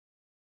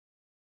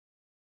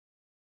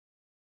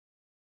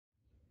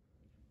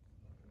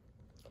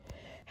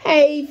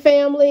Hey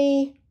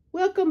family,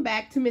 welcome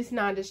back to Miss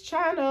Nanda's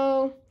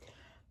channel.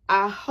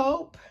 I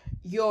hope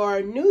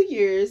your New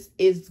Year's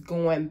is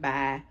going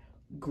by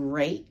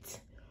great.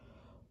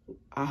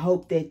 I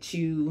hope that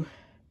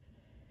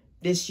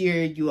this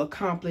year you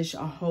accomplish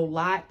a whole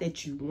lot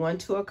that you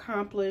want to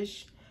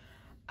accomplish.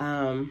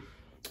 I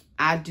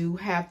do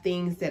have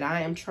things that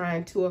I am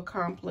trying to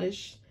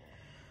accomplish,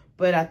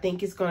 but I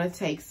think it's going to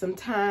take some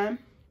time.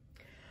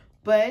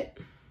 But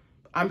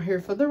I'm here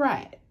for the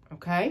ride,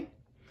 okay?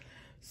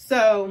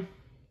 So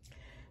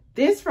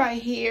this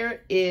right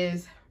here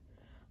is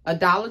a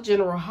Dollar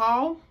General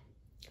haul,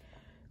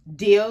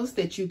 deals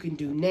that you can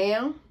do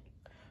now.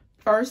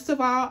 First of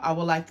all, I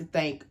would like to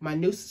thank my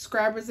new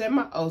subscribers and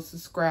my old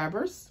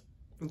subscribers,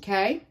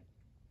 okay?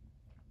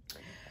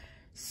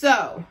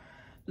 So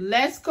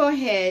let's go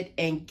ahead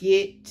and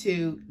get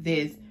to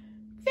this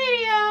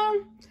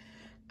video.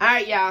 All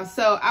right, y'all.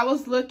 So I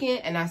was looking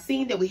and I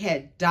seen that we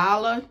had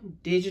dollar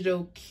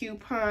digital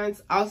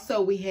coupons.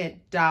 Also, we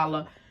had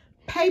dollar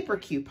paper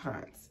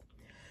coupons.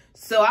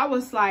 So I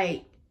was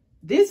like,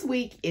 this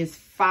week is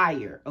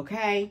fire,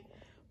 okay,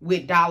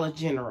 with Dollar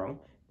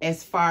General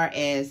as far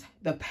as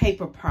the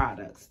paper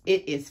products.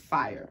 It is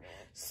fire.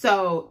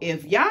 So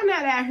if y'all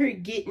not out here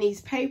getting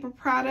these paper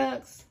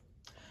products,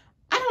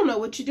 I don't know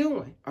what you're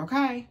doing,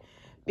 okay?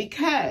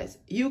 Because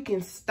you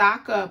can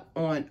stock up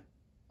on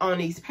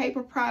these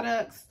paper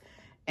products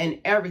and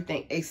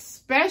everything,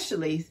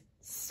 especially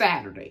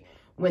Saturday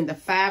when the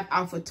 5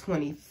 off of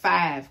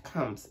 25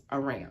 comes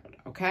around,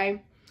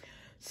 okay?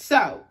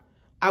 So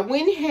I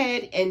went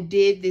ahead and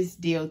did this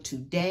deal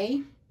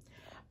today.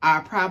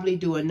 I'll probably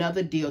do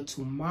another deal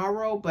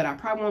tomorrow, but I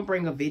probably won't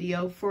bring a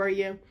video for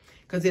you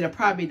because it'll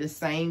probably be the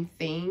same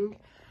thing.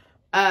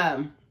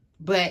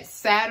 But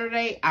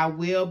Saturday, I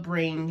will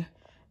bring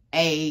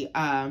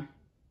a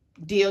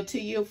deal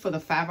to you for the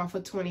 5 off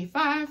of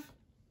 25.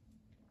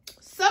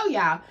 So,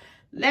 y'all,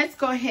 let's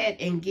go ahead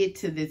and get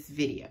to this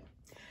video.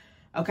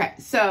 Okay,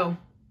 so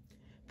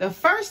the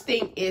first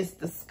thing is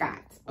the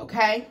Scots,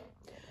 okay?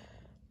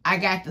 I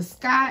got the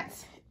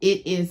Scots.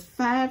 It is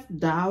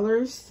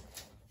 $5.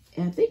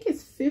 And I think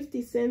it's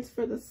 50 cents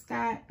for the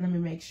Scott. Let me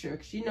make sure,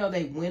 because you know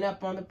they went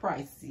up on the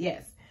prices.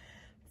 Yes,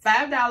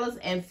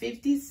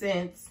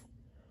 $5.50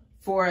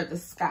 for the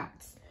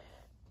Scots.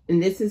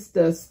 And this is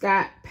the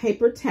Scott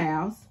paper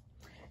towels.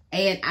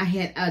 And I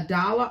had a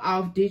 $1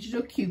 off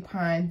digital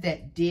coupon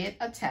that did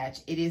attach.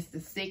 It is the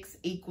 6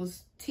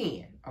 equals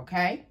 10,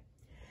 okay?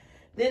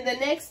 Then the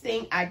next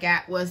thing I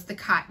got was the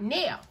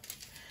Cottonelle.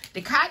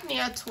 The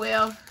Cottonelle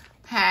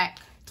 12-pack,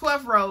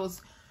 12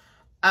 rows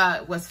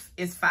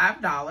is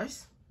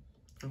 $5,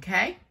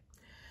 okay?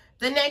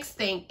 The next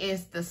thing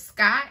is the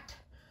Scott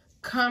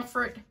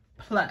Comfort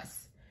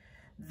Plus.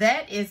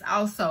 That is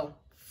also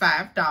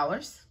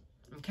 $5,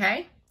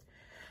 okay?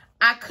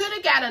 I could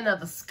have got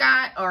another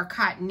Scott or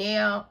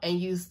Cottonelle and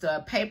used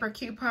the paper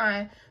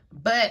coupon,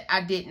 but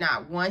I did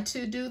not want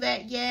to do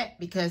that yet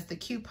because the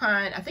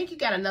coupon, I think you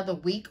got another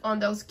week on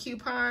those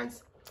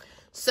coupons.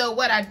 So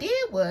what I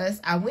did was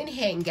I went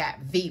ahead and got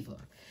Viva.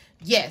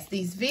 Yes,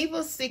 these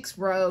Viva 6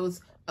 rows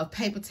of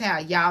paper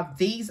towel, y'all,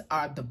 these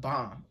are the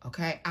bomb,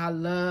 okay? I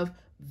love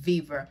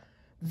Viva,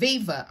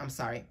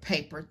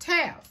 paper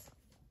towels.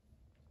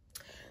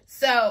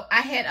 So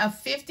I had a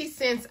 50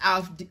 cents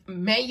off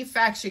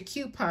manufacturer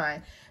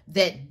coupon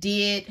that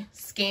did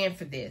scan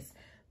for this.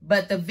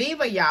 But the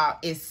Viva, y'all,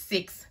 is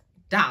 $6,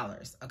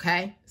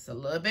 okay? It's a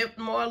little bit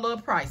more, a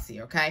little pricey,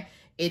 okay?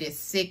 It is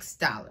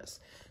 $6.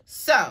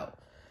 So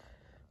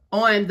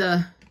on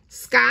the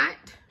Scott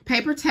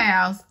paper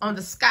towels, on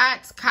the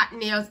Scott's,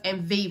 Cottonelles,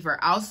 and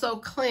Viva, also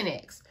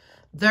Kleenex,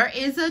 there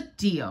is a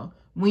deal.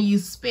 When you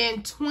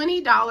spend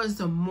 $20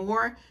 or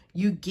more,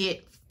 you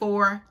get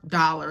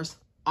 $4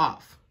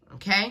 off.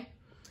 Okay,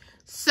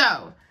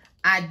 so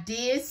I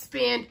did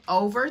spend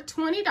over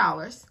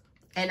 $20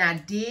 and I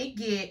did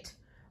get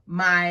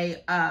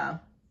my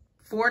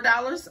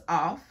 $4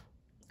 off.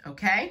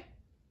 Okay,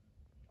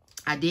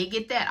 I did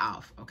get that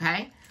off.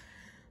 Okay,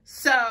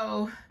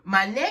 so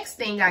my next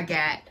thing I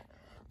got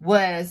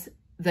was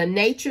the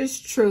Nature's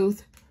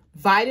Truth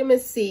Vitamin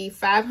C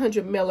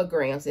 500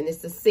 milligrams, and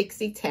it's the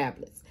 60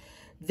 tablets.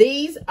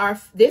 This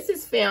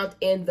is found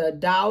in the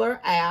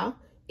dollar aisle.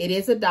 It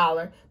is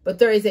 $1, but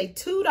there is a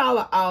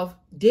 $2 off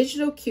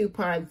digital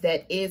coupon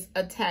that is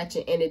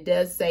attaching, and it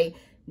does say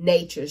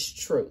Nature's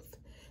Truth.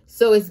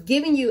 So it's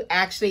giving you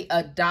actually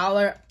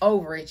 $1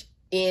 overage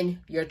in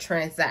your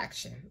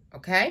transaction,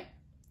 okay?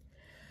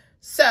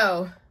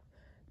 So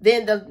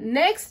then the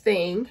next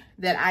thing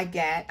that I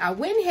got, I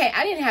went ahead,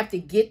 I didn't have to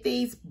get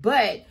these,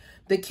 but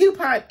the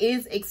coupon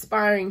is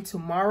expiring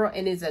tomorrow,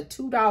 and it's a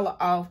 $2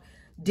 off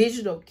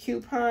digital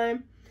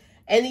coupon.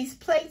 And these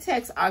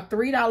Playtex are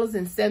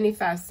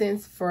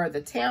 $3.75 for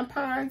the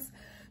tampons.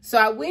 So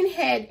I went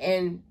ahead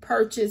and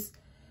purchased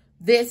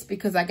this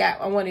because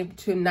I wanted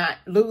to not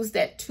lose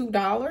that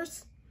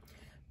 $2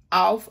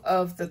 off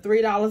of the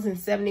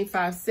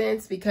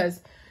 $3.75, because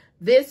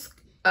this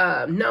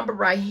number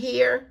right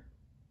here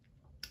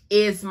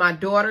is my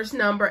daughter's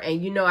number.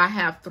 And you know I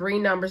have 3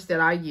 numbers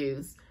that I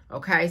use.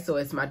 Okay, so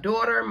it's my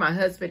daughter, my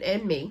husband,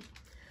 and me.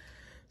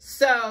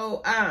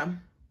 So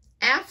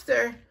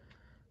after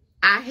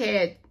I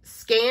had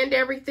scanned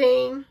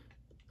everything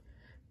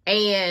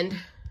and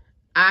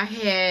I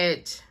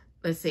had,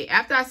 let's see,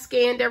 after I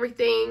scanned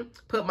everything,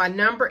 put my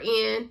number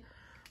in,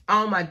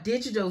 all my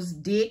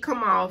digitals did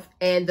come off,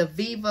 and the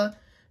Viva,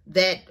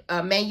 that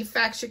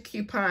manufacturer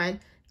coupon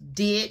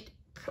did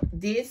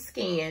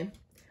scan.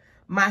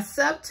 My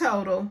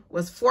subtotal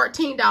was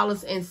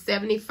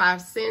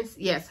 $14.75.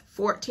 Yes,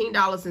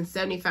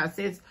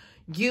 $14.75.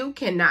 You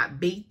cannot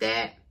beat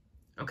that.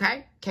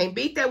 Okay? Can't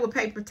beat that with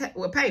paper.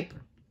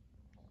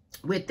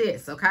 With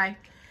this, okay?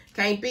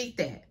 Can't beat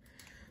that.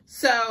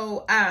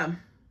 So,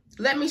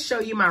 let me show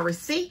you my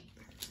receipt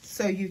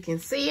so you can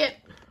see it.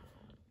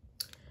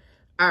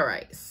 All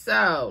right,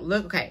 so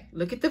look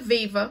at the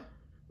Viva.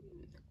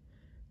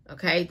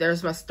 Okay,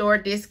 there's my store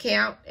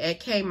discount.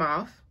 It came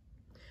off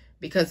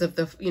because of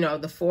the,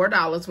 the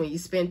 $4 when you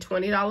spend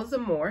 $20 or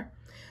more.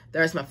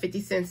 There's my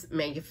 50 cents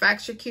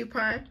manufacturer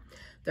coupon.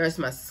 There's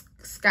my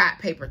Scott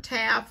paper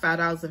towel,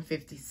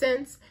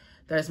 $5.50.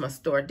 There's my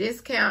store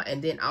discount,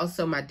 and then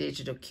also my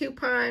digital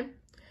coupon.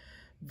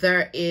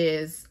 There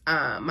is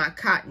my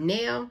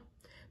Cottonelle,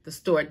 the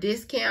store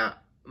discount,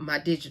 my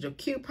digital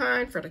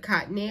coupon for the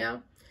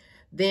Cottonelle.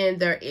 Then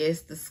there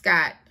is the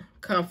Scott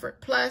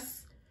Comfort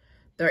Plus.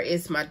 There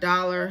is my my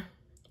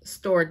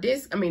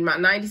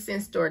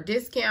 90-cent store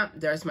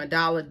discount. There's my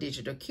 $1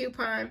 digital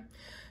coupon.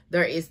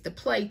 There is the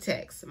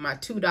Playtex, my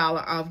 $2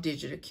 off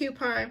digital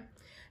coupon.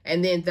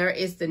 And then there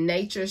is the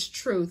Nature's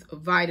Truth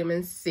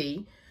Vitamin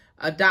C,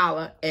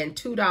 $1 and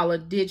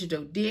 $2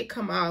 digital did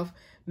come off,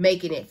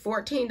 making it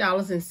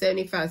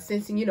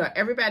 $14.75. And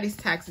everybody's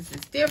taxes is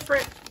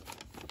different.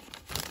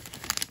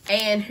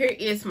 And here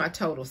is my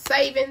total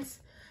savings.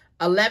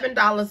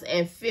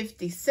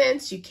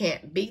 $11.50. You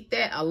can't beat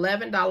that.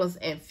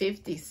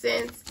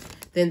 $11.50.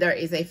 Then there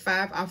is a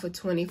 5 off of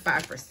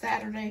 25 for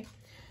Saturday.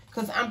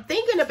 Because I'm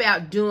thinking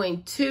about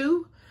doing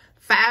 2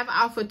 5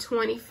 off of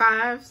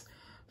 25s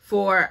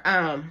for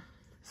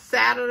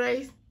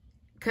Saturdays.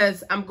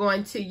 Because I'm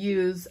going to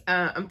use,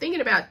 I'm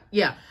thinking about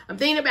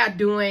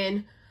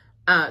doing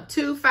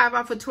 2 5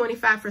 off of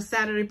 25 for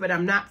Saturday, but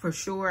I'm not for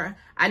sure.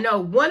 I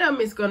know one of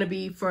them is going to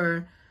be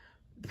for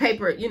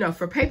paper,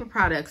 for paper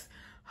products.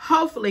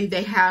 Hopefully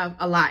they have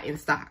a lot in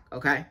stock,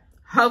 okay?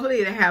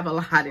 Hopefully they have a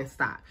lot in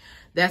stock.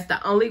 That's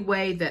the only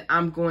way that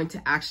I'm going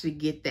to actually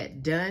get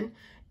that done,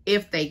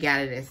 if they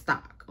got it in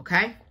stock,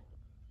 okay?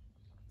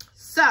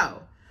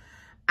 So,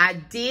 I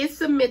did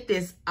submit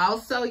this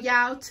also,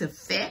 y'all, to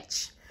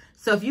Fetch.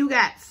 So, if you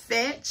got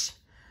Fetch,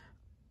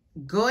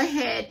 go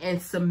ahead and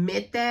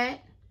submit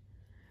that,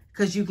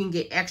 because you can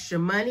get extra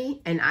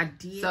money, and I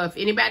did. So, if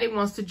anybody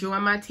wants to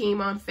join my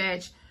team on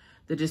Fetch,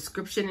 the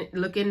description,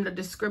 look in the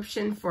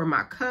description for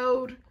my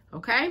code,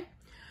 okay?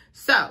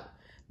 So,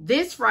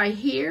 this right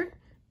here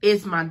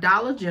is my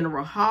Dollar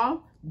General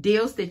haul,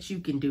 deals that you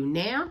can do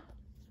now.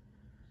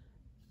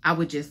 I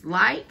would just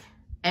like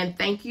and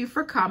thank you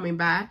for coming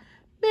by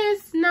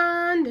Miss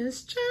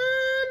Nanda's Channel.